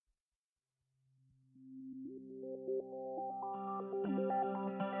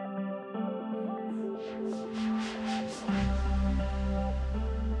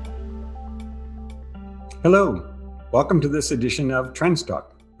Hello, welcome to this edition of Trends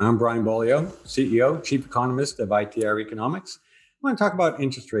Talk. I'm Brian Bolio, CEO, Chief Economist of ITR Economics. I want to talk about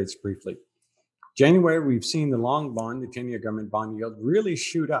interest rates briefly. January, we've seen the long bond, the 10-year government bond yield, really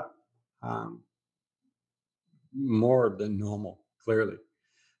shoot up more than normal, clearly.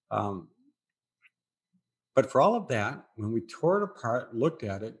 But for all of that, when we tore it apart, looked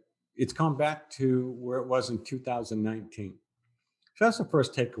at it, it's gone back to where it was in 2019. So that's the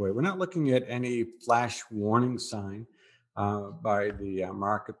first takeaway. We're not looking at any flash warning sign by the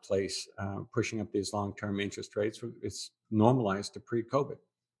marketplace pushing up these long-term interest rates. It's normalized to pre-COVID.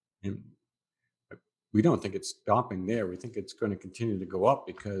 And we don't think it's stopping there. We think it's going to continue to go up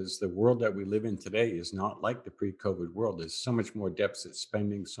because the world that we live in today is not like the pre-COVID world. There's so much more deficit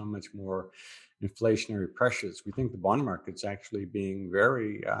spending, so much more inflationary pressures. We think the bond market's actually being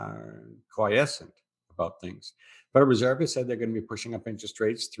very quiescent about things. Federal Reserve has said they're going to be pushing up interest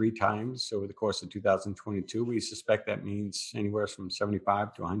rates 3 times over the course of 2022. We suspect that means anywhere from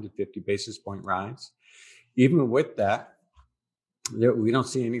 75 to 150 basis point rise. Even with that, we don't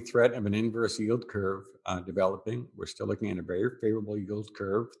see any threat of an inverse yield curve developing. We're still looking at a very favorable yield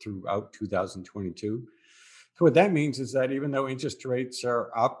curve throughout 2022. So what that means is that even though interest rates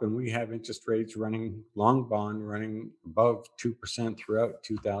are up and we have interest rates running, long bond running above 2% throughout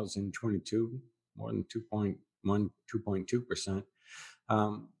 2022, more than 2.1, 2.2%,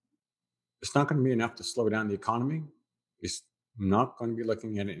 it's not going to be enough to slow down the economy. It's not going to be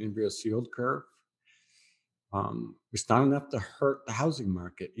looking at an inverse yield curve. It's not enough to hurt the housing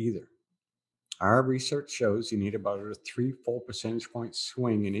market either. Our research shows you need about a 3 full percentage point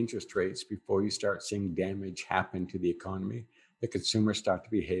swing in interest rates before you start seeing damage happen to the economy. The consumers start to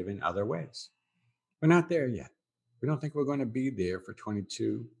behave in other ways. We're not there yet. We don't think we're going to be there for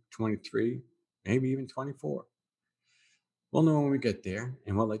 22, 23, maybe even 24. We'll know when we get there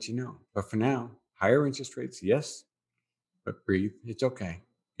and we'll let you know. But for now, higher interest rates, yes, but breathe. It's okay.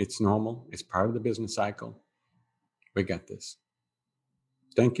 It's normal. It's part of the business cycle. We got this.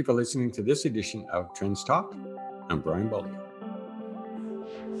 Thank you for listening to this edition of Trends Talk. I'm Brian Bollier.